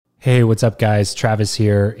Hey, what's up, guys? Travis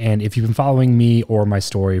here. And if you've been following me or my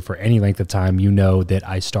story for any length of time, you know that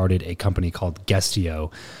I started a company called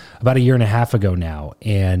Guestio about a year and a half ago now.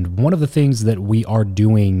 And one of the things that we are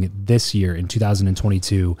doing this year in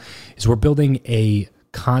 2022 is we're building a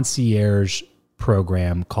concierge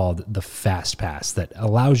program called the Fast Pass that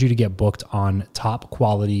allows you to get booked on top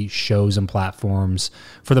quality shows and platforms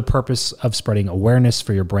for the purpose of spreading awareness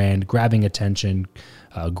for your brand, grabbing attention,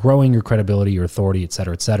 growing your credibility, your authority, et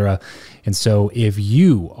cetera, et cetera. And so if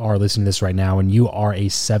you are listening to this right now and you are a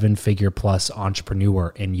 7-figure plus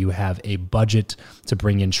entrepreneur and you have a budget to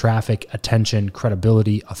bring in traffic, attention,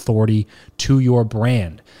 credibility, authority to your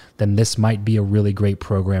brand, then this might be a really great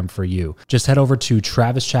program for you. Just head over to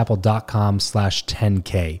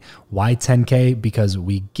travischappell.com/10K. Why 10K? Because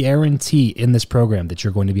we guarantee in this program that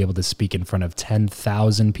you're going to be able to speak in front of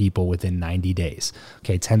 10,000 people within 90 days.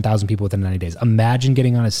 Okay, 10,000 people within 90 days. Imagine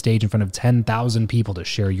getting on a stage in front of 10,000 people to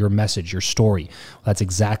share your message, your story. Well, that's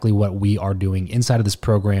exactly what we are doing inside of this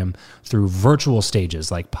program through virtual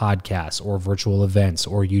stages like podcasts or virtual events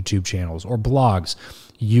or YouTube channels or blogs.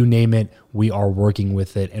 You name it, we are working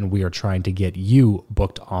with it, and we are trying to get you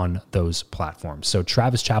booked on those platforms. So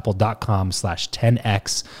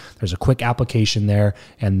travischappell.com/10X. There's a quick application there,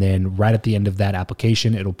 and then right at the end of that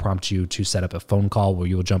application, it'll prompt you to set up a phone call where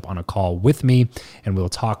you'll jump on a call with me, and we'll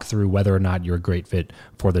talk through whether or not you're a great fit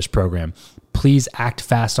for this program. Please act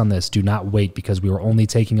fast on this. Do not wait, because we are only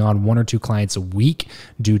taking on 1 or 2 clients a week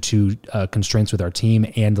due to constraints with our team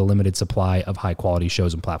and the limited supply of high quality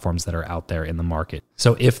shows and platforms that are out there in the market.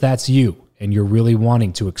 So if that's you and you're really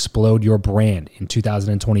wanting to explode your brand in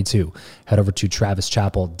 2022, head over to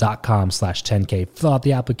travischappell.com/10K, fill out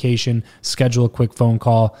the application, schedule a quick phone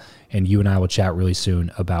call, and you and I will chat really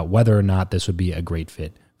soon about whether or not this would be a great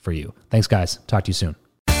fit for you. Thanks, guys. Talk to you soon.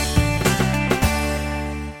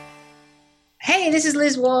 Hey, this is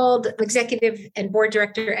Liz Wald, executive and board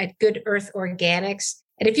director at Good Earth Organics.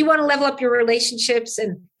 And if you want to level up your relationships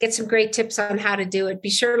and get some great tips on how to do it,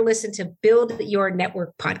 be sure to listen to Build Your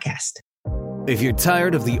Network podcast. If you're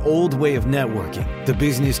tired of the old way of networking, the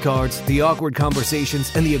business cards, the awkward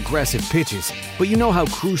conversations, and the aggressive pitches, but you know how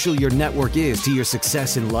crucial your network is to your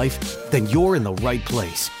success in life, then you're in the right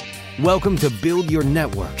place. Welcome to Build Your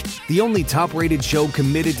Network, the only top-rated show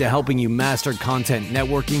committed to helping you master content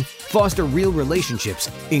networking, foster real relationships,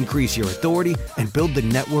 increase your authority, and build the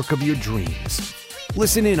network of your dreams.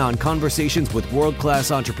 Listen in on conversations with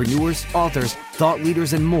world-class entrepreneurs, authors, thought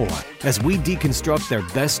leaders, and more as we deconstruct their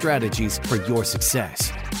best strategies for your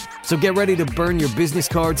success. So get ready to burn your business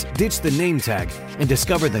cards, ditch the name tag, and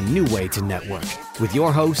discover the new way to network with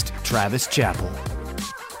your host, Travis Chappell.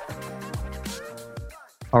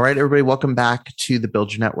 All right, everybody, welcome back to the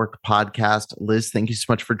Build Your Network podcast. Liz, thank you so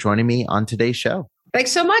much for joining me on today's show.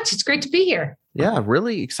 Thanks so much. It's great to be here. Yeah,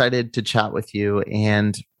 really excited to chat with you.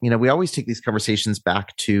 And, we always take these conversations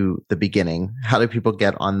back to the beginning. How do people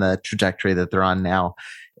get on the trajectory that they're on now?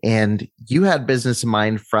 And you had business in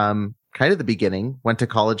mind from kind of the beginning, went to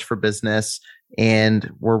college for business, and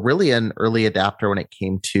were really an early adapter when it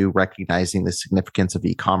came to recognizing the significance of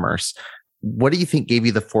e-commerce. What do you think gave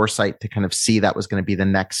you the foresight to kind of see that was going to be the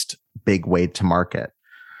next big way to market?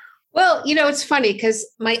 Well, it's funny because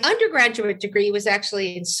my undergraduate degree was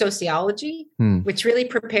actually in sociology, which really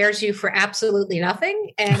prepares you for absolutely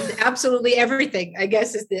nothing and absolutely everything, I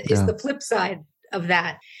guess, is the flip side of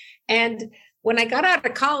that. And when I got out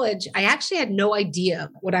of college, I actually had no idea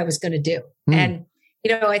what I was going to do. And,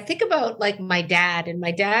 I think about like my dad, and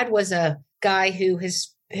my dad was a guy who his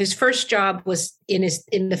first job was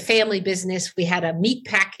in the family business. We had a meat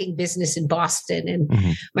packing business in Boston, and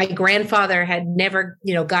my grandfather had never,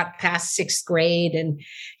 got past 6th grade and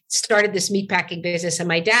started this meat packing business. And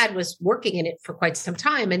my dad was working in it for quite some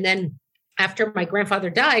time. And then after my grandfather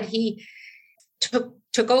died, he took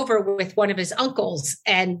over with one of his uncles,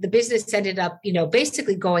 and the business ended up,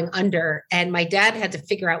 basically going under. And my dad had to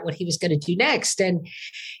figure out what he was going to do next. And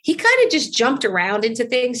he kind of just jumped around into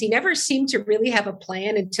things. He never seemed to really have a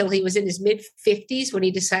plan until he was in his mid-50s when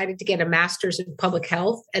he decided to get a master's in public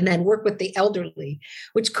health and then work with the elderly,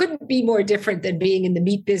 which couldn't be more different than being in the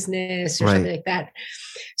meat business or something like that.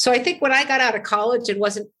 So I think when I got out of college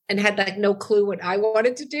and had like no clue what I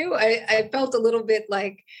wanted to do, I felt a little bit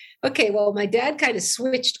like, okay, well, my dad kind of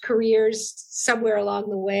switched careers somewhere along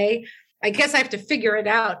the way. I guess I have to figure it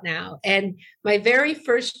out now. And my very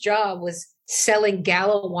first job was selling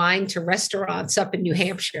Gallo wine to restaurants up in New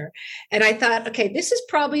Hampshire. And I thought, okay, this is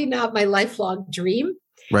probably not my lifelong dream.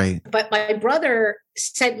 Right. But my brother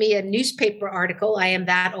sent me a newspaper article. I am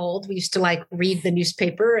that old. We used to like read the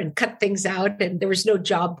newspaper and cut things out. And there was no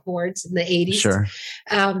job boards in the 80s. Sure.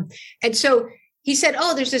 And so he said,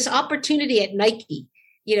 oh, there's this opportunity at Nike,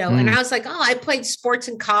 and I was like, oh, I played sports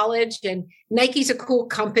in college and Nike's a cool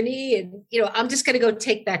company. And, I'm just going to go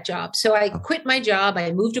take that job. So I quit my job.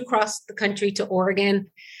 I moved across the country to Oregon,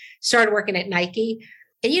 started working at Nike.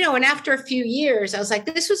 And, and after a few years, I was like,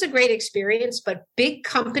 this was a great experience, but big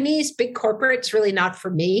companies, big corporates, really not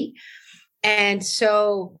for me. And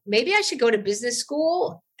so maybe I should go to business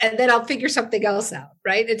school and then I'll figure something else out.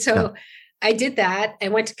 Right. And so I did that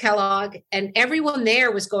and went to Kellogg, and everyone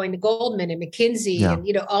there was going to Goldman and McKinsey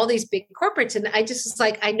and, all these big corporates. And I just was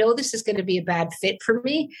like, I know this is going to be a bad fit for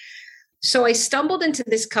me. So I stumbled into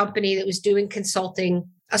this company that was doing consulting,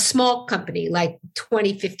 a small company, like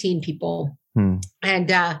 20, 15 people. And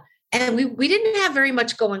we didn't have very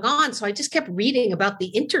much going on. So I just kept reading about the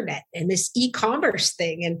internet and this e-commerce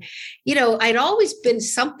thing. And, I'd always been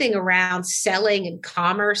something around selling and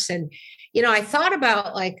commerce. And, I thought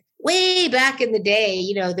about like way back in the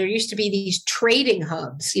day, there used to be these trading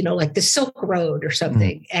hubs, like the Silk Road or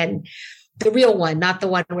something. And the real one, not the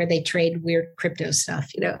one where they trade weird crypto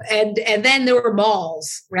stuff, and then there were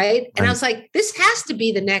malls. Right. And I was like, this has to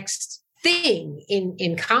be the next thing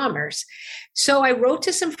in commerce. So I wrote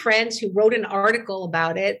to some friends who wrote an article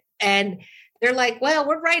about it, and they're like, well,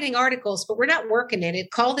 we're writing articles, but we're not working in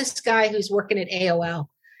it. Call this guy who's working at AOL.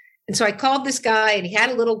 And so I called this guy, and he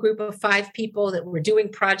had a little group of 5 people that were doing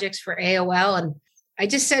projects for AOL. And I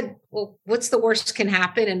just said, well, what's the worst can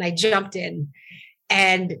happen? And I jumped in.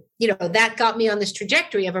 And, that got me on this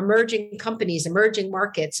trajectory of emerging companies, emerging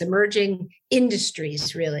markets, emerging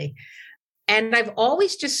industries, really. And I've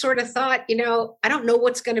always just sort of thought, I don't know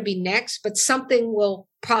what's going to be next, but something will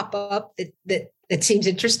pop up that seems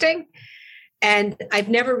interesting. And I've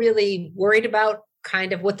never really worried about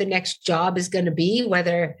kind of what the next job is going to be,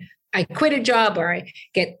 whether I quit a job or I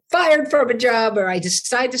get fired from a job or I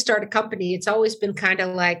decide to start a company. It's always been kind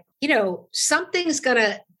of like, something's going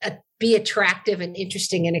to be attractive and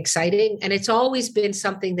interesting and exciting. And it's always been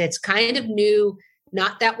something that's kind of new,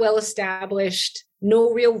 not that well established,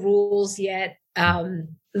 no real rules yet.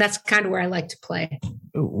 That's kind of where I like to play.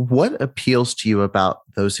 What appeals to you about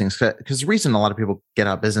those things? Because the reason a lot of people get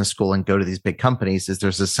out of business school and go to these big companies is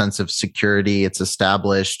there's a sense of security. It's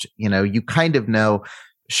established. You kind of know,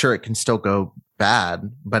 sure, it can still go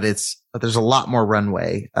bad, but there's a lot more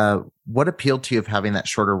runway. What appealed to you of having that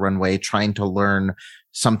shorter runway, trying to learn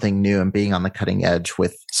something new and being on the cutting edge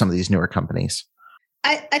with some of these newer companies?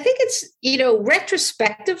 I think it's,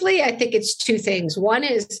 retrospectively, I think it's 2 things. One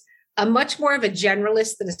is I'm much more of a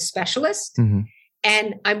generalist than a specialist. Mm-hmm.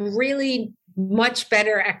 And I'm really much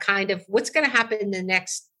better at kind of what's going to happen in the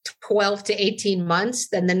next 12 to 18 months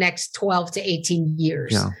than the next 12 to 18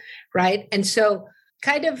 years. Yeah. Right. And so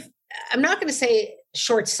kind of, I'm not going to say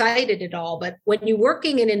short-sighted at all, but when you're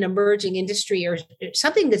working in an emerging industry or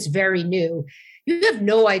something that's very new, you have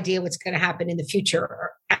no idea what's going to happen in the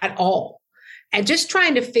future at all. And just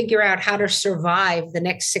trying to figure out how to survive the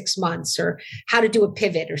next 6 months or how to do a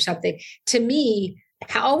pivot or something, to me,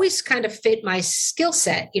 always kind of fit my skill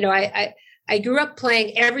set. I grew up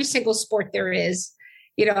playing every single sport there is.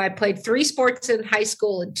 I played 3 sports in high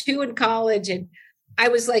school and 2 in college. And I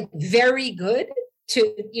was like very good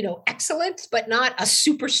to, excellent, but not a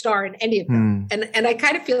superstar in any of them. And I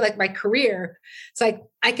kind of feel like my career, it's like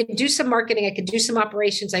I can do some marketing, I can do some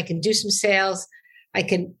operations, I can do some sales, I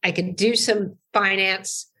can do some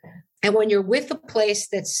finance. And when you're with a place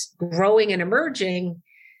that's growing and emerging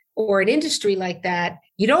or an industry like that,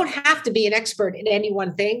 you don't have to be an expert in any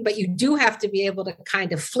one thing, but you do have to be able to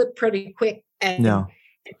kind of flip pretty quick and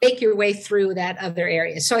make your way through that other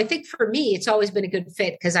area. So I think for me, it's always been a good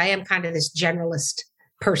fit because I am kind of this generalist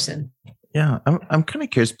person. Yeah. I'm kind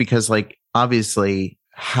of curious because like, obviously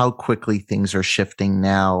how quickly things are shifting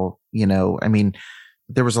now,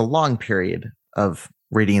 there was a long period of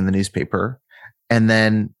reading in the newspaper and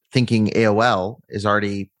then thinking AOL is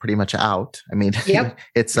already pretty much out. Yep.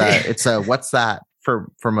 it's what's that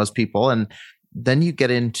for most people. And then you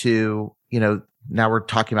get into, now we're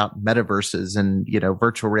talking about metaverses and,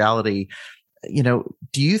 virtual reality. Do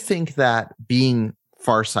you think that being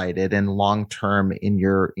farsighted and long-term in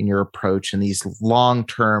your approach and these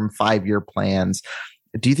long-term 5-year plans,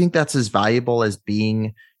 do you think that's as valuable as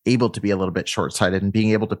being able to be a little bit short-sighted and being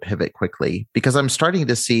able to pivot quickly? Because I'm starting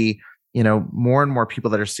to see, more and more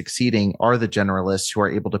people that are succeeding are the generalists who are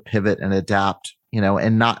able to pivot and adapt,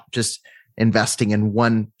 and not just investing in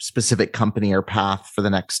one specific company or path for the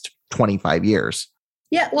next 25 years.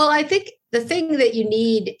 Yeah, well, I think the thing that you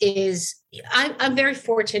need is I'm very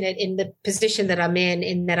fortunate in the position that I'm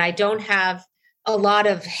in that I don't have a lot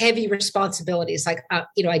of heavy responsibilities. Like,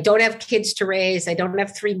 I don't have kids to raise. I don't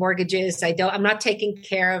have 3 mortgages. I'm not taking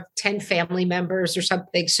care of 10 family members or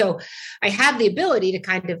something. So I have the ability to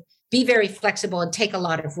kind of be very flexible and take a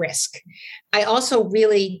lot of risk. I also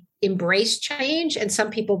really embrace change. And some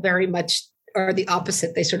people very much are the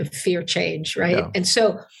opposite. They sort of fear change, right? Yeah. And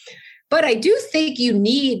so, but I do think you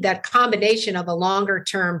need that combination of a longer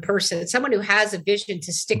term person, someone who has a vision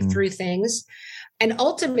to stick through things. And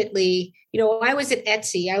ultimately, when I was at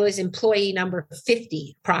Etsy, I was employee number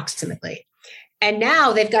 50 approximately. And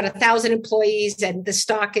now they've got 1,000 employees and the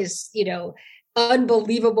stock is,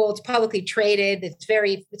 unbelievable. It's publicly traded.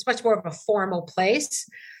 It's much more of a formal place.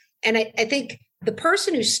 And I think the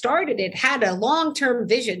person who started it had a long-term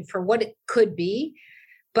vision for what it could be.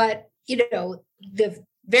 But, the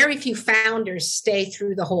very few founders stay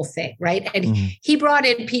through the whole thing, right? And he brought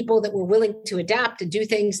in people that were willing to adapt and do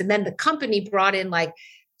things. And then the company brought in like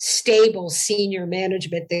stable senior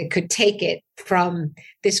management that could take it from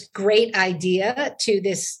this great idea to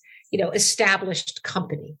this, established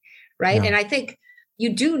company, right? Yeah. And I think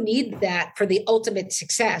you do need that for the ultimate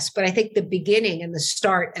success. But I think the beginning and the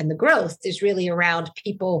start and the growth is really around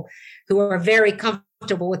people who are very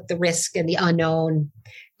comfortable with the risk and the unknown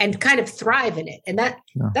and kind of thrive in it. And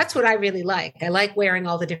that's what I really like. I like wearing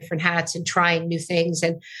all the different hats and trying new things.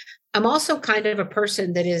 And I'm also kind of a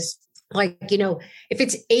person that is like, if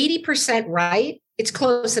it's 80% right, it's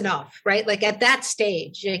close enough, right? Like at that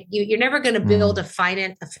stage, you're never going to build a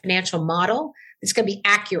financial model that's going to be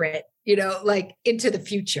accurate, like into the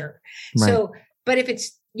future. Right. So, but if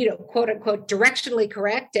it's, quote unquote, directionally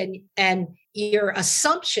correct and your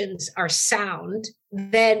assumptions are sound,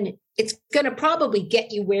 then it's going to probably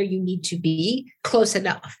get you where you need to be close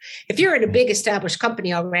enough. If you're in a big established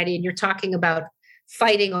company already and you're talking about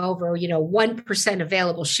fighting over, 1%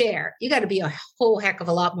 available share, you got to be a whole heck of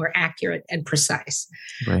a lot more accurate and precise.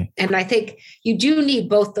 Right. And I think you do need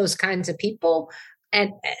both those kinds of people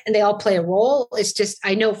and they all play a role. It's just,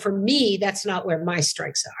 I know for me, that's not where my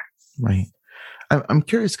strengths are. Right. I'm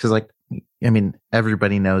curious because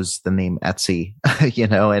everybody knows the name Etsy,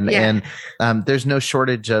 and there's no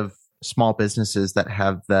shortage of small businesses that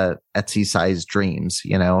have the Etsy sized dreams.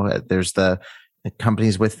 There's the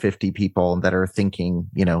companies with 50 people that are thinking,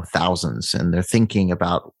 thousands, and they're thinking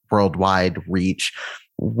about worldwide reach.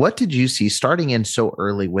 What did you see starting in so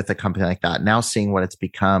early with a company like that? Now seeing what it's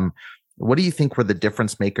become, what do you think were the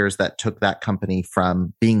difference makers that took that company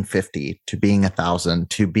from being 50 to being 1,000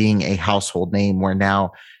 to being a household name where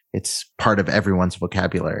now it's part of everyone's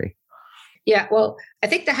vocabulary? Yeah, well, I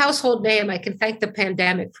think the household name, I can thank the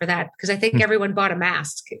pandemic for that because I think everyone bought a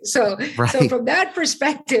mask. So from that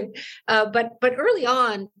perspective, but early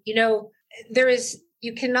on,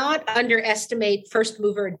 you cannot underestimate first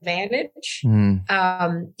mover advantage.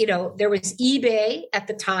 There was eBay at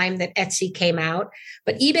the time that Etsy came out,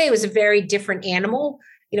 but eBay was a very different animal.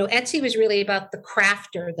 Etsy was really about the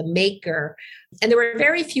crafter, the maker. And there were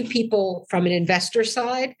very few people from an investor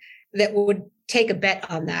side that would take a bet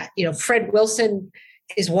on that. Fred Wilson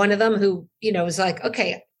is one of them who, is like,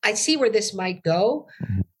 okay, I see where this might go.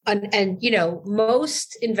 And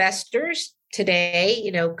most investors today,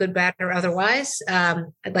 good, bad, or otherwise,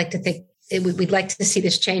 I'd like to think we'd like to see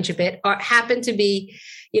this change a bit, happen to be,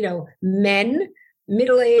 men,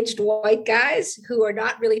 middle-aged white guys who are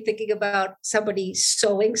not really thinking about somebody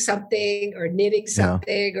sewing something or knitting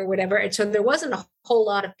something or whatever. And so there wasn't a whole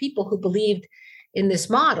lot of people who believed in this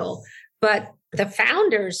model, but the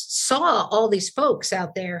founders saw all these folks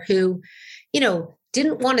out there who,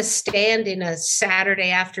 didn't want to stand in a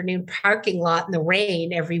Saturday afternoon parking lot in the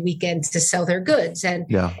rain every weekend to sell their goods. And,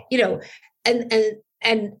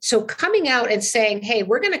 and so coming out and saying, hey,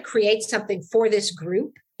 we're going to create something for this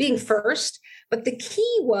group, being first. But the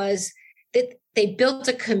key was that they built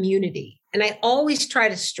a community. And I always try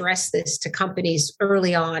to stress this to companies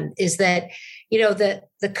early on is that,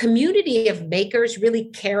 the community of makers really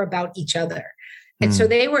care about each other. And so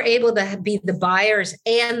they were able to be the buyers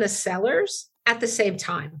and the sellers at the same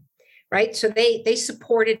time, right? So they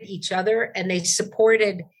supported each other and they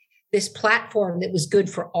supported this platform that was good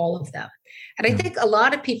for all of them. And I think a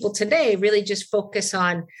lot of people today really just focus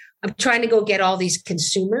on, I'm trying to go get all these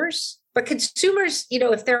consumers, but consumers,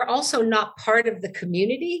 if they're also not part of the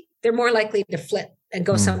community, they're more likely to flip and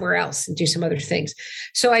go somewhere else and do some other things.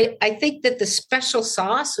 So I think that the special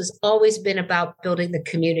sauce has always been about building the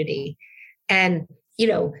community. And,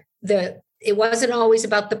 it wasn't always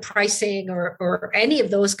about the pricing or any of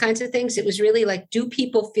those kinds of things. It was really like, do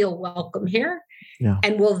people feel welcome here? Yeah.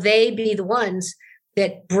 And will they be the ones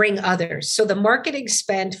that bring others? So the marketing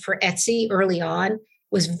spend for Etsy early on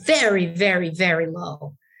was very, very, very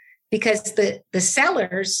low. because the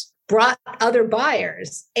sellers brought other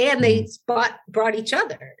buyers and they brought each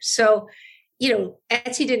other. So,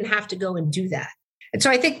 Etsy didn't have to go and do that. And so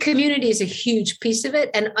I think community is a huge piece of it.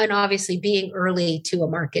 And obviously being early to a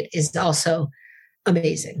market is also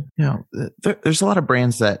amazing. There's a lot of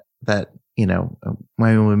brands that,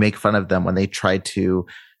 when we make fun of them, when they try to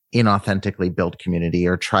inauthentically build community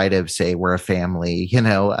or try to say we're a family,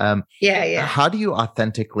 how do you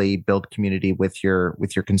authentically build community with your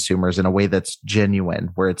consumers in a way that's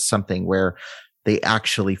genuine, where it's something where they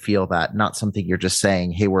actually feel that, not something you're just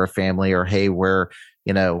saying, hey, we're a family, or hey, we're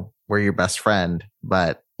your best friend,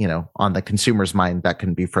 but on the consumer's mind, that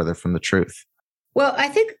can be further from the truth. Well, I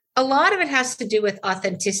think a lot of it has to do with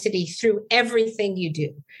authenticity through everything you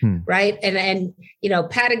do, right? And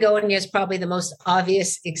Patagonia is probably the most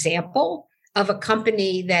obvious example of a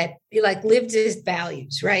company that lived its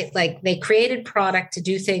values, right? Like they created product to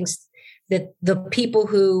do things that the people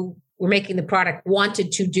who were making the product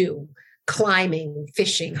wanted to do: climbing,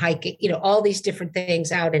 fishing, hiking, all these different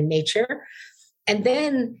things out in nature. And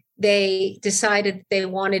then they decided they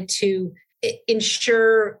wanted to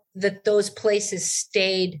ensure that those places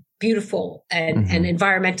stayed beautiful and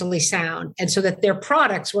environmentally sound, and so that their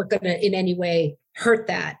products weren't going to in any way hurt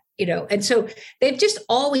that, And so they've just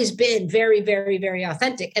always been very, very, very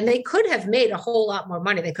authentic. And they could have made a whole lot more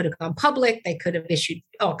money. They could have gone public. They could have issued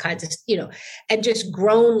all kinds of, and just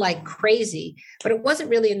grown like crazy. But it wasn't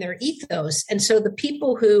really in their ethos. And so the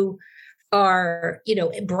people who are,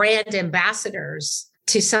 brand ambassadors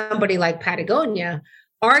to somebody like Patagonia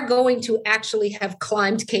are going to actually have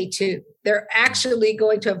climbed K2. They're actually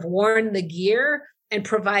going to have worn the gear and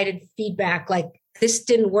provided feedback like, this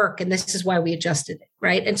didn't work and this is why we adjusted it,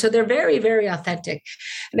 right? And so they're very, very authentic.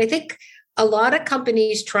 And I think a lot of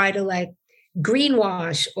companies try to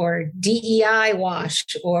greenwash or DEI wash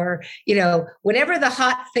or, whatever the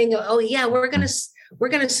hot thing, we're going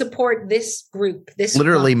to support this group, this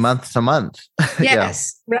literally month to month.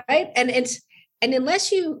 Yes. Yeah. Right. And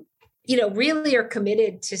unless you really are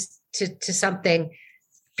committed to something,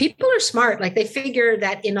 people are smart. Like they figure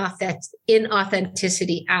that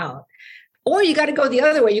inauthenticity out. Or you got to go the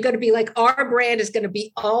other way. You got to be like, our brand is going to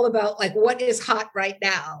be all about what is hot right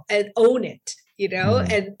now and own it,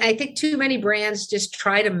 And I think too many brands just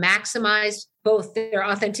try to maximize both their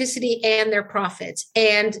authenticity and their profits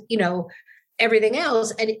and, everything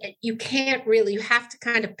else. And you can't really, you have to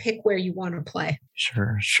kind of pick where you want to play.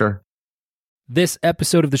 Sure. This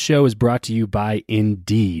episode of the show is brought to you by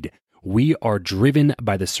Indeed. We are driven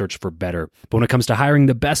by the search for better. But when it comes to hiring,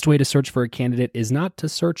 the best way to search for a candidate is not to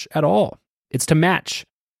search at all. It's to match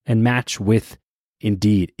and match with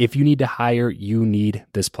Indeed. If you need to hire, you need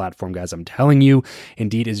this platform, guys. I'm telling you,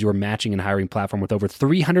 Indeed is your matching and hiring platform with over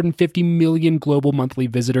 350 million global monthly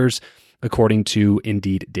visitors, according to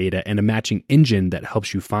Indeed data, and a matching engine that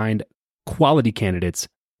helps you find quality candidates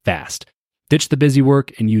fast. Ditch the busy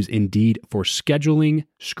work and use Indeed for scheduling,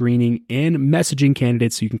 screening, and messaging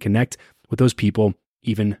candidates so you can connect with those people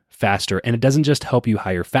even faster. And it doesn't just help you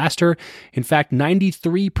hire faster. In fact,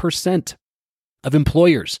 93% of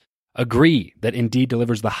employers agree that Indeed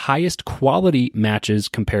delivers the highest quality matches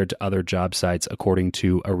compared to other job sites, according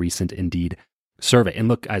to a recent Indeed survey. And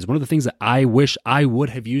look, guys, one of the things that I wish I would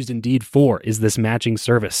have used Indeed for is this matching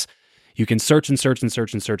service. You can search and search and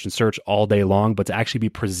search and search and search all day long, but to actually be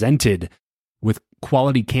presented with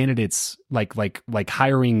quality candidates, like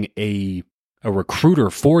hiring a recruiter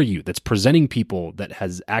for you that's presenting people that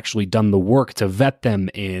has actually done the work to vet them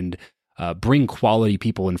and bring quality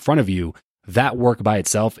people in front of you, that work by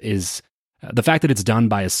itself is the fact that it's done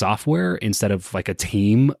by a software instead of a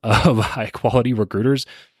team of high quality recruiters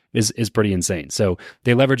is pretty insane. So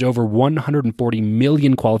they leverage over 140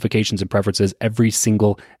 million qualifications and preferences every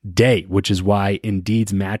single day, which is why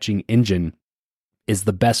Indeed's matching engine is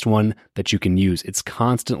the best one that you can use. It's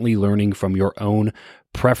constantly learning from your own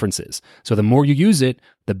preferences. So the more you use it,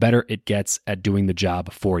 the better it gets at doing the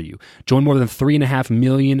job for you. Join more than 3.5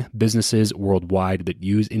 million businesses worldwide that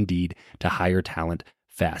use Indeed to hire talent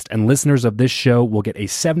fast. And listeners of this show will get a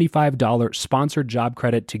 $75 sponsored job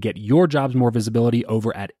credit to get your jobs more visibility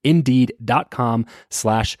over at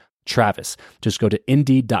Indeed.com/Travis. Just go to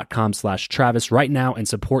Indeed.com/Travis right now and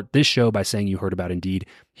support this show by saying you heard about Indeed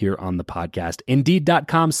here on the podcast.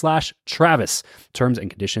 Indeed.com/Travis. Terms and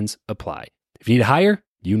conditions apply. If you need to hire,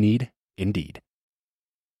 you need Indeed.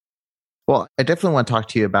 Well, I definitely want to talk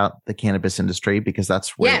to you about the cannabis industry because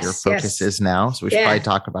that's where your focus is now. So we should probably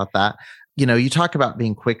talk about that. You talk about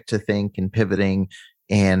being quick to think and pivoting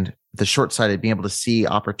and the short-sighted, being able to see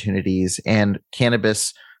opportunities. And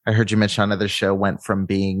cannabis, I heard you mention on another show, went from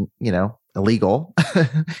being, illegal,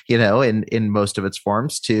 in most of its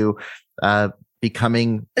forms, to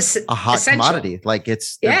becoming a hot essential commodity. Like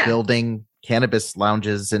they're building cannabis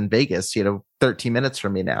lounges in Vegas, 13 minutes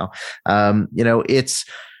from me now. It's,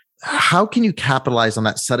 how can you capitalize on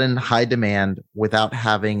that sudden high demand without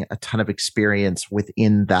having a ton of experience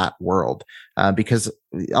within that world? Because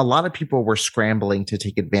a lot of people were scrambling to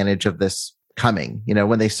take advantage of this coming.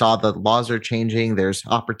 When they saw the laws are changing, there's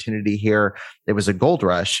opportunity here. There was a gold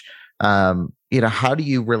rush. How do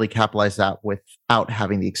you really capitalize that without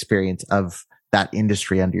having the experience of that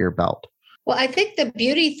industry under your belt? Well, I think the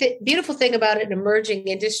beautiful thing about an emerging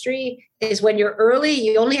industry is when you're early,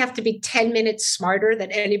 you only have to be 10 minutes smarter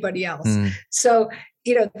than anybody else. So,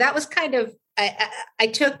 that was kind of, I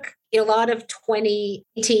took a lot of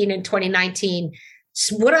 2018 and 2019,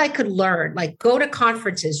 what I could learn, like go to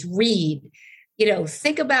conferences, read,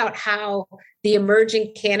 think about how the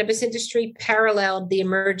emerging cannabis industry paralleled the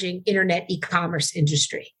emerging internet e-commerce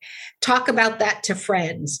industry. Talk about that to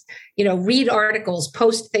friends, read articles,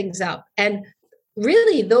 post things up. And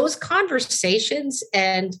really those conversations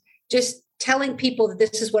and just telling people that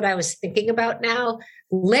this is what I was thinking about now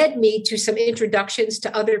led me to some introductions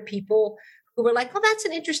to other people who were like, oh, that's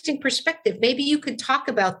an interesting perspective. Maybe you could talk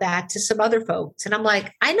about that to some other folks. And I'm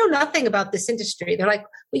like, I know nothing about this industry. They're like,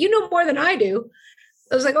 well, you know more than I do.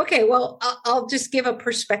 I was like, okay, well, I'll just give a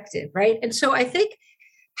perspective, right? And so I think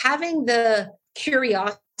having the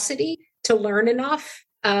curiosity to learn enough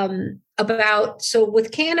so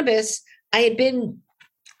with cannabis, I had been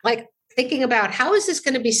like thinking about how is this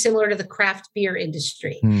going to be similar to the craft beer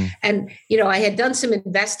industry? And, I had done some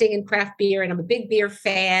investing in craft beer and I'm a big beer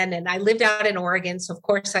fan and I lived out in Oregon. So of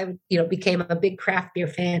course I, became a big craft beer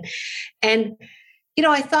fan. And,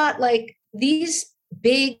 I thought like these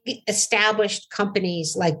big established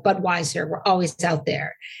companies like Budweiser were always out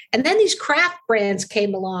there. And then these craft brands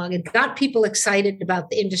came along and got people excited about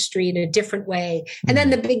the industry in a different way. And then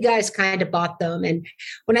the big guys kind of bought them. And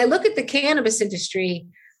when I look at the cannabis industry,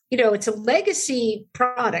 it's a legacy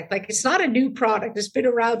product. Like it's not a new product. It's been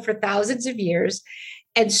around for thousands of years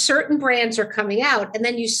and certain brands are coming out. And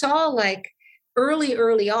then you saw like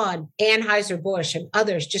early on, Anheuser-Busch and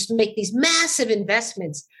others just make these massive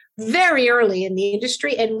investments very early in the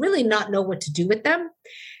industry and really not know what to do with them.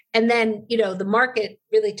 And then, the market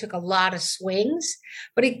really took a lot of swings,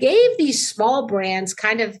 but it gave these small brands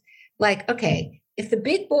kind of like, okay, if the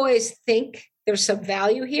big boys think there's some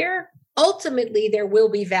value here, ultimately there will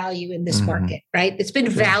be value in this market, right? It's been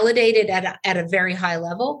validated at a very high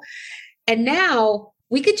level. And now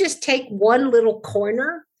we could just take one little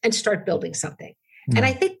corner and start building something. And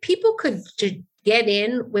I think people could get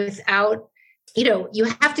in without, you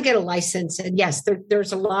have to get a license. And yes,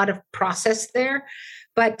 there's a lot of process there,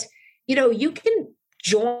 but, you can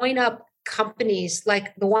join up companies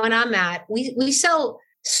like the one I'm at. We sell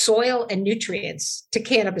soil and nutrients to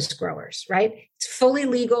cannabis growers, right? It's fully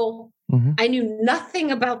legal. I knew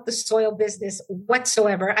nothing about the soil business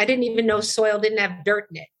whatsoever. I didn't even know soil didn't have dirt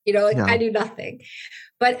in it. I knew nothing,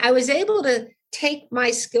 but I was able to take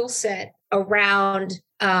my skill set around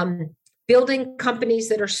building companies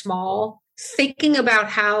that are small, thinking about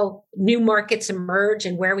how new markets emerge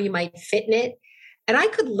and where we might fit in it. And I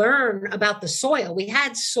could learn about the soil. We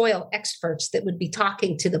had soil experts that would be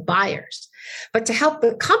talking to the buyers. But to help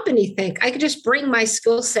the company think, I could just bring my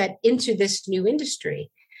skill set into this new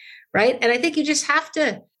industry, right? And I think you just have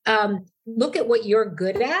to look at what you're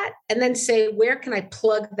good at and then say, where can I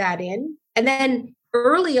plug that in? And then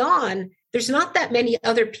early on, there's not that many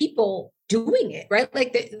other people doing it, right?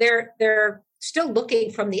 Like they're still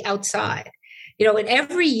looking from the outside. And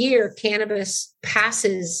every year cannabis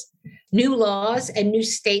passes new laws and new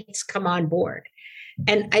states come on board.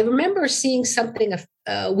 And I remember seeing something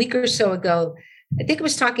a week or so ago, I think it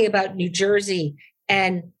was talking about New Jersey,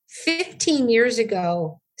 and 15 years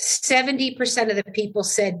ago, 70% of the people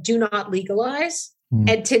said, do not legalize.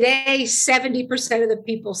 And today, 70% of the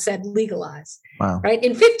people said legalize. Wow. Right?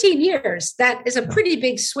 In 15 years, that is a pretty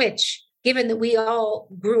big switch, given that we all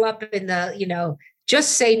grew up in the,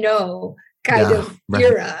 just say no kind of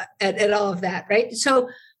era and all of that. Right. So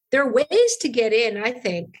there are ways to get in, I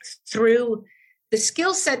think, through the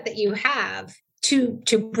skill set that you have to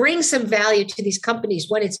bring some value to these companies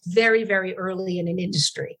when it's very, very early in an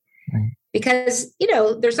industry. Right. Because,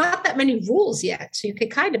 there's not that many rules yet. So you can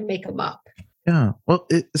kind of make them up. Yeah. Well,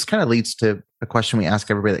 this kind of leads to a question we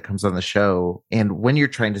ask everybody that comes on the show. And when you're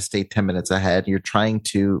trying to stay 10 minutes ahead, you're trying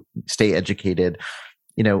to stay educated,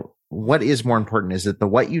 what is more important? Is it the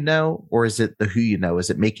what you know, or is it the who you know? Is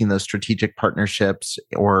it making those strategic partnerships,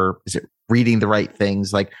 or is it reading the right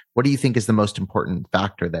things? Like, what do you think is the most important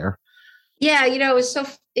factor there? Yeah, it's so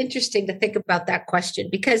interesting to think about that question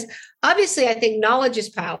because obviously I think knowledge is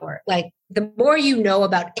power. Like the more you know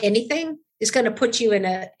about anything is going to put you in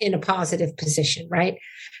a positive position, right?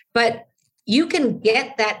 But you can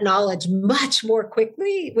get that knowledge much more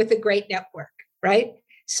quickly with a great network, right?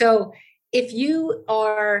 So if you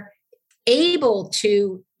are able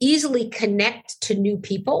to easily connect to new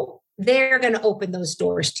people, they're going to open those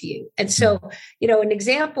doors to you. And so, an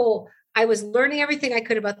example, I was learning everything I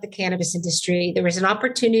could about the cannabis industry. There was an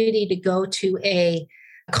opportunity to go to a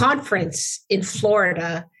conference in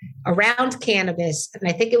Florida around cannabis. And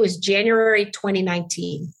I think it was January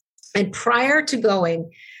 2019. And prior to going,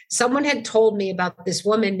 someone had told me about this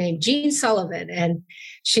woman named Jean Sullivan. And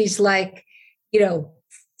she's like,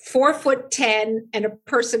 4'10" and a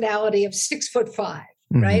personality of 6'5",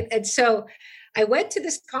 right? And so I went to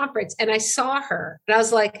this conference and I saw her and I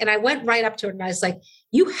was like, and I went right up to her and I was like,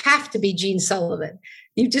 you have to be Jean Sullivan.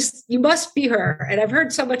 You must be her. And I've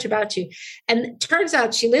heard so much about you. And it turns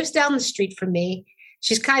out she lives down the street from me.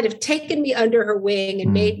 She's kind of taken me under her wing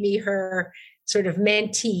and made me her sort of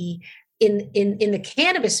mentee in the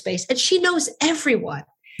cannabis space. And she knows everyone.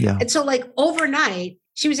 Yeah. And so like overnight,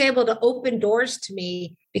 she was able to open doors to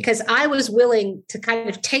me because I was willing to kind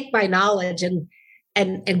of take my knowledge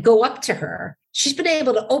and go up to her. She's been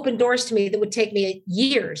able to open doors to me that would take me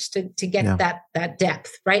years to get that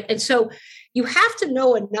depth, right? And so you have to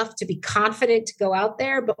know enough to be confident to go out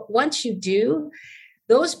there. But once you do,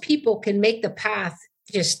 those people can make the path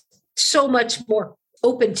just so much more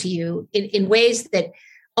open to you in ways that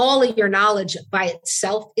all of your knowledge by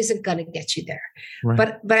itself isn't going to get you there.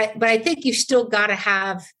 Right. But I think you've still got to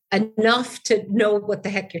have enough to know what the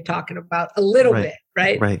heck you're talking about a little bit,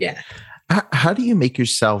 right? Right. Yeah. How do you make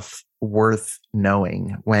yourself worth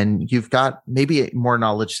knowing when you've got maybe more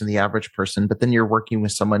knowledge than the average person, but then you're working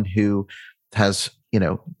with someone who has,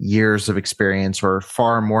 years of experience or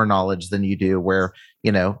far more knowledge than you do, where,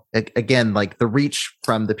 again, like the reach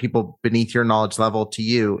from the people beneath your knowledge level to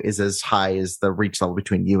you is as high as the reach level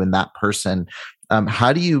between you and that person.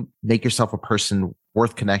 How do you make yourself a person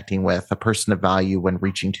worth connecting with, a person of value when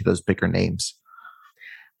reaching to those bigger names?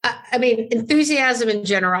 I mean, enthusiasm and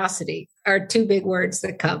generosity are two big words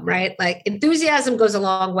that come, right? Like enthusiasm goes a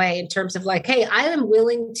long way in terms of like, hey, I am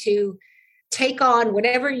willing to take on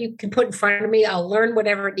whatever you can put in front of me. I'll learn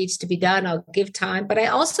whatever it needs to be done. I'll give time. But I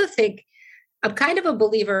also think I'm kind of a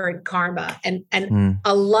believer in karma. And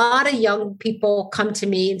a lot of young people come to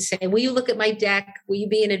me and say, will you look at my deck? Will you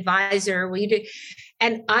be an advisor? Will you do?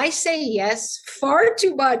 And I say yes, far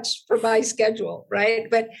too much for my schedule, right?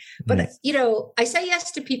 But I say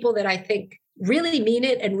yes to people that I think really mean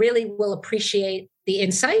it and really will appreciate the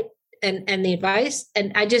insight and the advice.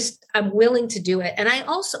 And I'm willing to do it. And I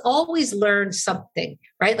also always learn something,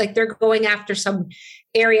 right? Like they're going after some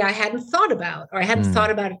area I hadn't thought about, or I hadn't thought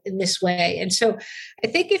about it in this way. And so I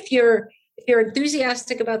think if you're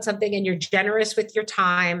enthusiastic about something and you're generous with your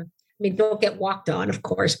time, I mean, don't get walked on, of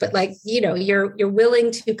course, but like, you're willing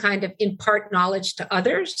to kind of impart knowledge to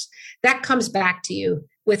others, that comes back to you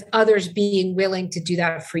with others being willing to do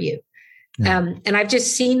that for you. Yeah. And I've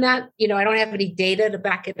just seen that, I don't have any data to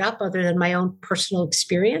back it up other than my own personal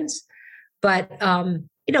experience. But,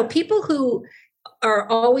 people who are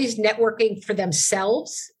always networking for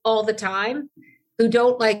themselves all the time, who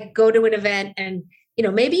don't like go to an event and,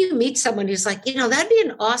 maybe you meet someone who's like, that'd be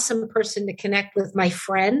an awesome person to connect with my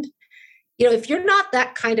friend. If you're not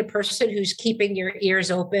that kind of person who's keeping your ears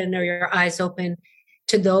open or your eyes open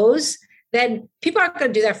to those, then people aren't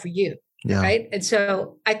going to do that for you. Yeah. Right. And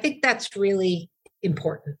so I think that's really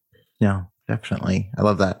important. Yeah, definitely. I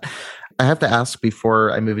love that. I have to ask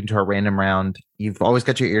before I move into our random round, you've always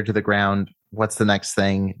got your ear to the ground. What's the next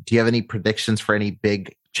thing? Do you have any predictions for any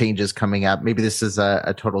big changes coming up? Maybe this is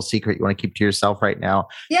a total secret you want to keep to yourself right now.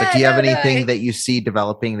 Yeah, but do you have anything that you see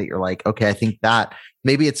developing that you're like, okay, I think that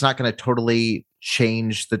maybe it's not going to totally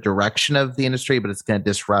change the direction of the industry, but it's going to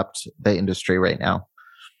disrupt the industry right now?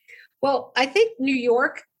 Well, I think New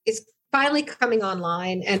York is finally coming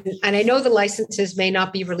online. And I know the licenses may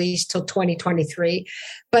not be released till 2023,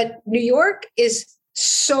 but New York is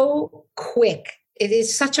so quick. It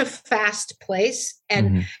is such a fast place.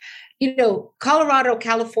 And, Colorado,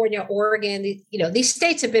 California, Oregon, these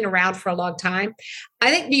states have been around for a long time. I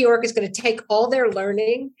think New York is going to take all their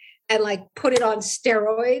learning and like put it on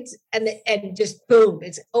steroids and just boom,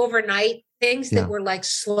 it's overnight. Things that we're like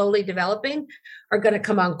slowly developing are going to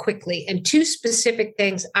come on quickly. And two specific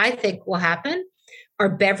things I think will happen are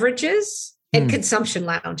beverages and consumption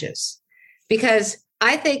lounges, because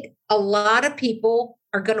I think a lot of people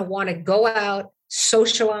are going to want to go out,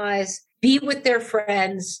 socialize, be with their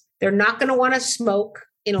friends. They're not going to want to smoke.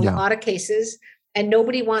 in a lot of cases, and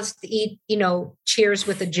nobody wants to eat, cheers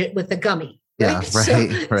with a gummy. Right?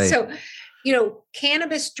 Yeah, right. So,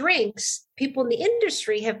 cannabis drinks, people in the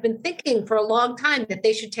industry have been thinking for a long time that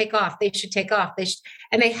they should take off.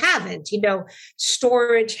 And they haven't.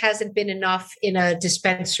 Storage hasn't been enough in a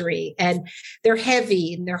dispensary, and they're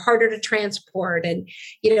heavy and they're harder to transport. And,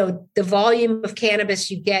 the volume of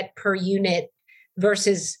cannabis you get per unit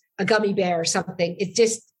versus a gummy bear or something,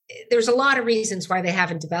 there's a lot of reasons why they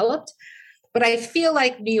haven't developed. But I feel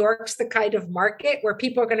like New York's the kind of market where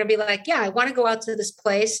people are going to be like, yeah, I want to go out to this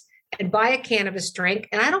place and buy a cannabis drink.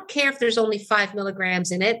 And I don't care if there's only 5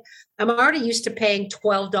 milligrams in it. I'm already used to paying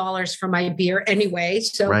 $12 for my beer anyway.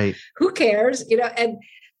 So who cares?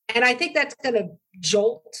 And I think that's going to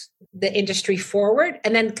jolt the industry forward.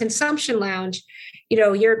 And then consumption lounge,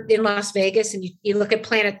 you're in Las Vegas and you look at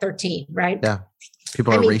Planet 13, right? Yeah.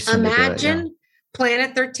 People are racing. Imagine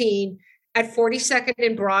Planet 13 at 42nd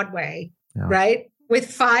and Broadway, right? With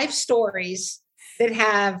 5 stories that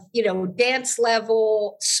have, dance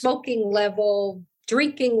level, smoking level,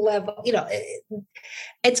 drinking level,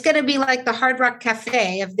 it's going to be like the Hard Rock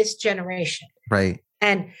Cafe of this generation. Right.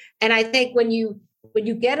 And I think when you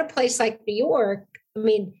get a place like New York,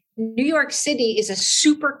 New York City is a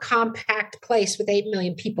super compact place with 8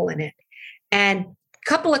 million people in it. And a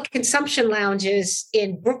couple of consumption lounges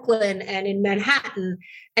in Brooklyn and in Manhattan,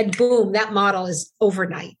 and boom, that model is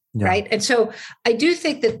overnight. Yeah. Right. And so I do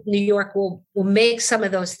think that New York will make some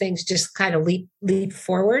of those things just kind of lead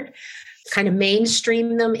forward, kind of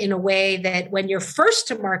mainstream them in a way that when you're first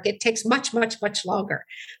to market takes much, much, much longer.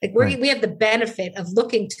 Like we have the benefit of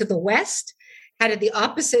looking to the West, kind of the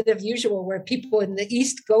opposite of usual, where people in the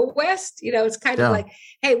East go West. It's kind of like,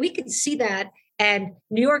 hey, we can see that. And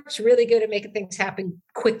New York's really good at making things happen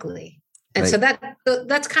quickly. And so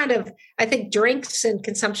that's kind of, I think drinks and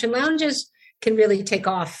consumption lounges can really take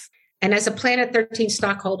off. And as a Planet 13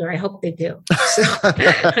 stockholder, I hope they do. So.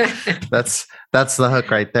 That's the hook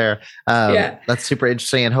right there. That's super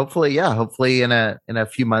interesting. And hopefully in a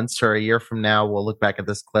few months or a year from now, we'll look back at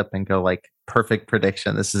this clip and go like, perfect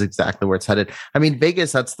prediction. This is exactly where it's headed.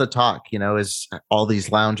 Vegas, that's the talk, is all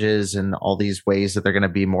these lounges and all these ways that they're going to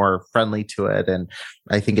be more friendly to it. And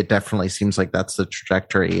I think it definitely seems like that's the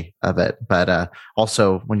trajectory of it. But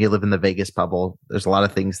also when you live in the Vegas bubble, there's a lot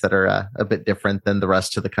of things that are a bit different than the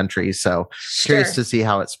rest of the country. So curious to see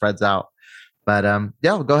how it spreads out. But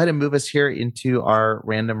we'll go ahead and move us here into our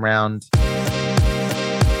random round.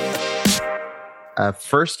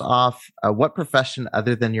 First off, what profession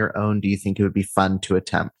other than your own do you think it would be fun to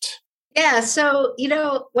attempt? Yeah. So,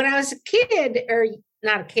 when I was a kid, or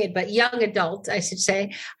not a kid, but young adult, I should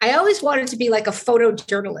say, I always wanted to be like a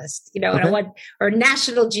photojournalist, and or a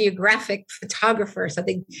National Geographic photographer or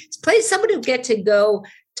something. Somebody who get to go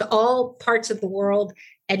to all parts of the world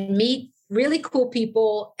and meet really cool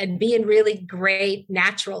people and be in really great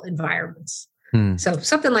natural environments. So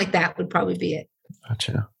something like that would probably be it.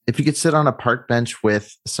 Gotcha. If you could sit on a park bench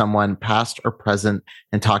with someone past or present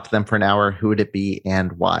and talk to them for an hour, who would it be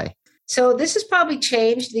and why? So this has probably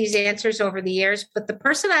changed, these answers over the years, but the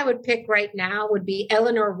person I would pick right now would be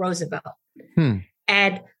Eleanor Roosevelt.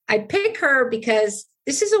 And I'd pick her because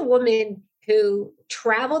this is a woman who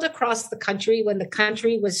traveled across the country when the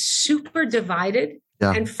country was super divided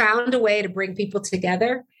and found a way to bring people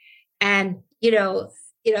together. And,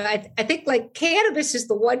 I think like cannabis is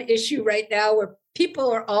the one issue right now where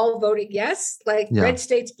people are all voting yes, like red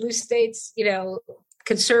states, blue states,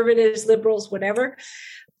 conservatives, liberals, whatever.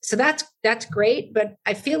 So that's great. But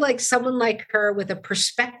I feel like someone like her with a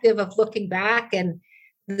perspective of looking back, and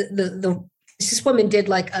this woman did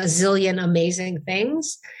like a zillion amazing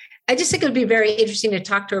things. I just think it would be very interesting to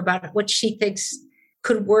talk to her about what she thinks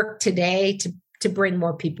could work today to bring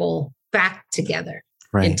more people back together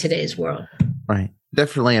in today's world. Right.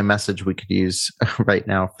 Definitely a message we could use right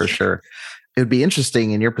now for sure. It would be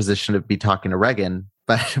interesting in your position to be talking to Reagan,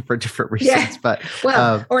 but for different reasons. But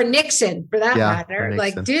or Nixon for that matter.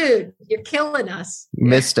 Like, dude, you're killing us. You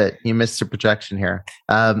missed it. You missed the projection here.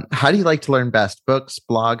 How do you like to learn best? Books,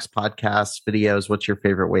 blogs, podcasts, videos? What's your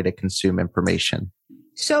favorite way to consume information?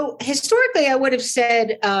 So historically, I would have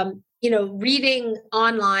said, reading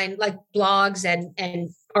online, like blogs and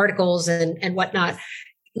articles and whatnot.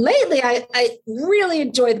 Lately, I really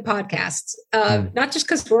enjoy the podcasts, not just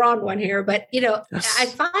because we're on one here, but, I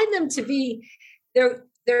find them to be,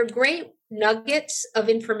 they're great nuggets of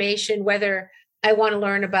information, whether I want to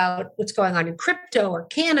learn about what's going on in crypto or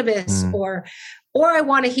cannabis, or I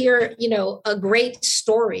want to hear, a great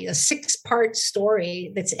story, a 6-part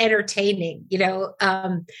story that's entertaining,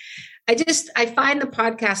 I find the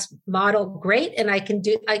podcast model great, and I can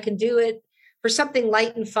do it for something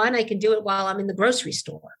light and fun, I can do it while I'm in the grocery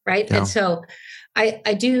store, right? Yeah. And so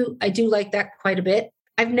I do like that quite a bit.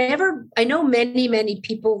 I know many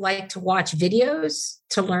people like to watch videos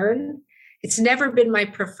to learn. It's never been my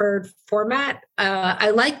preferred format.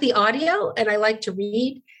 I like the audio and I like to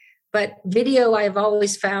read, but video I've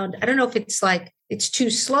always found, I don't know if it's like it's too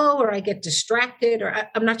slow or I get distracted or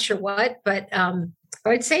I'm not sure what, but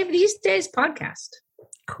I'd say these days podcast.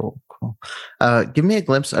 Cool. Give me a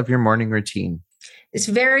glimpse of your morning routine. It's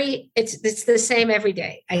the same every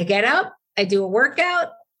day. I get up, I do a workout,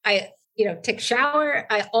 I take a shower.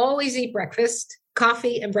 I always eat breakfast,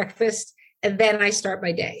 coffee and breakfast, and then I start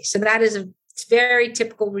my day. So that is a very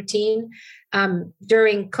typical routine.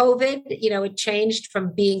 During COVID, it changed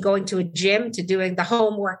from going to a gym to doing the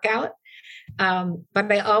home workout.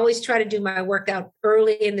 But I always try to do my workout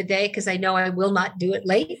early in the day because I know I will not do it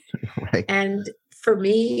late. Right. And for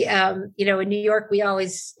me, in New York, we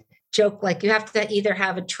always joke like you have to either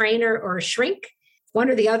have a trainer or a shrink, one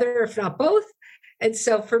or the other, if not both. And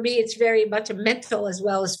so for me, it's very much a mental as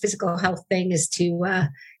well as physical health thing is to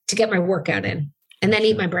get my workout in and then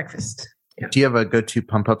eat my breakfast. Yeah. Do you have a go-to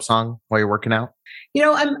pump-up song while you're working out?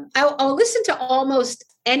 I'll listen to almost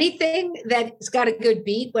anything that's got a good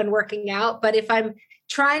beat when working out. But if I'm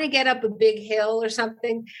trying to get up a big hill or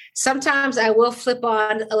something, sometimes I will flip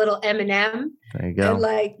on a little Eminem. There you go. And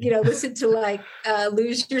listen to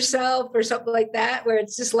Lose Yourself or something like that, where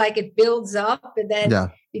it's just like it builds up and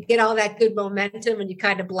then you get all that good momentum and you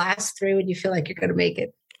kind of blast through and you feel like you're going to make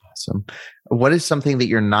it. Awesome. What is something that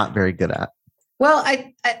you're not very good at? Well,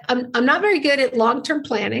 I'm not very good at long-term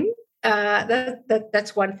planning.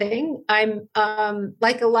 That's one thing. I'm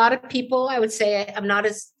like a lot of people, I would say I'm not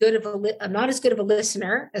as good of a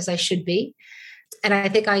listener as I should be. And I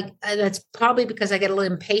think that's probably because I get a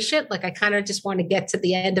little impatient. Like I kind of just want to get to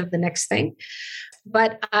the end of the next thing.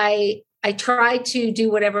 But I try to do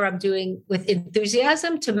whatever I'm doing with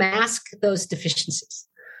enthusiasm to mask those deficiencies.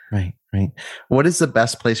 Right. What is the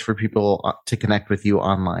best place for people to connect with you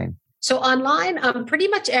online? So online, I'm pretty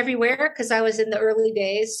much everywhere because I was in the early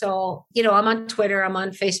days. So, I'm on Twitter, I'm on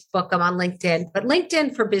Facebook, I'm on LinkedIn, but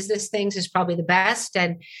LinkedIn for business things is probably the best.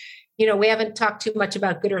 And, we haven't talked too much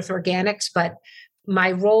about Good Earth Organics, but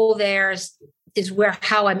my role there is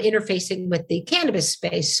how I'm interfacing with the cannabis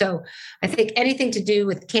space. So I think anything to do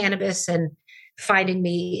with cannabis and finding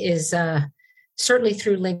me is certainly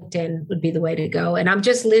through LinkedIn would be the way to go. And I'm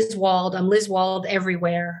just Liz Wald. I'm Liz Wald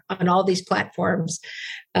everywhere on all these platforms.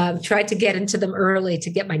 Tried to get into them early to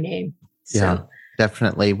get my name. Yeah,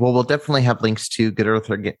 definitely. Well, we'll definitely have links to Good Earth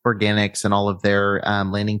Organics and all of their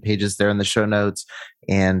landing pages there in the show notes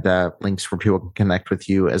and links where people can connect with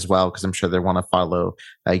you as well, because I'm sure they want to follow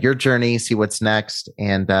your journey, see what's next.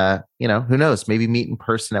 And, who knows, maybe meet in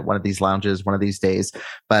person at one of these lounges one of these days.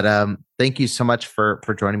 But thank you so much for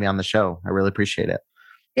joining me on the show. I really appreciate it.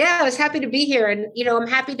 Yeah, I was happy to be here. And, I'm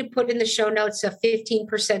happy to put in the show notes a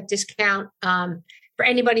 15% discount for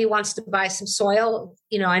anybody who wants to buy some soil.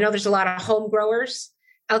 I know there's a lot of home growers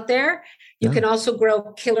out there. You can also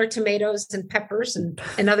grow killer tomatoes and peppers and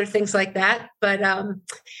other things like that. But, I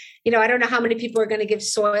don't know how many people are going to give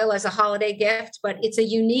soil as a holiday gift, but it's a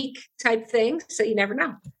unique type thing. So you never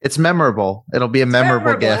know. It's memorable. It'll be a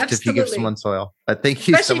memorable gift absolutely. If you give someone soil. But thank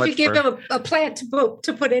you so much. Especially if you give them a plant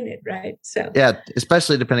to put in it, right? So yeah,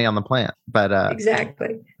 especially depending on the plant. But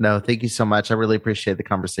exactly. No, thank you so much. I really appreciate the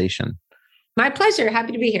conversation. My pleasure.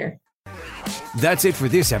 Happy to be here. That's it for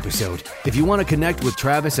this episode. If you want to connect with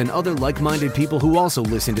Travis and other like-minded people who also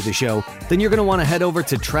listen to the show, then you're going to want to head over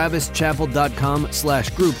to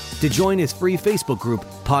travischappell.com/group to join his free Facebook group,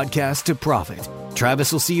 Podcast to Profit.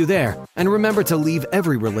 Travis will see you there. And remember to leave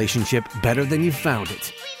every relationship better than you found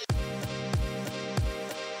it.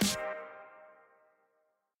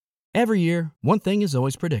 Every year, one thing is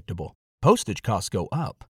always predictable. Postage costs go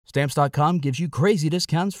up. Stamps.com gives you crazy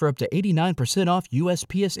discounts for up to 89% off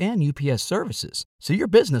USPS and UPS services, so your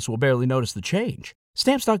business will barely notice the change.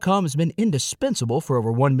 Stamps.com has been indispensable for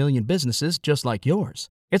over 1 million businesses just like yours.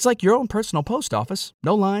 It's like your own personal post office.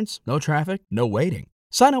 No lines, no traffic, no waiting.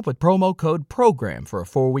 Sign up with promo code PROGRAM for a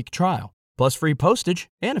 4-week trial, plus free postage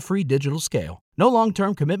and a free digital scale. No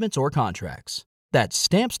long-term commitments or contracts. That's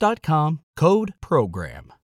Stamps.com, code PROGRAM.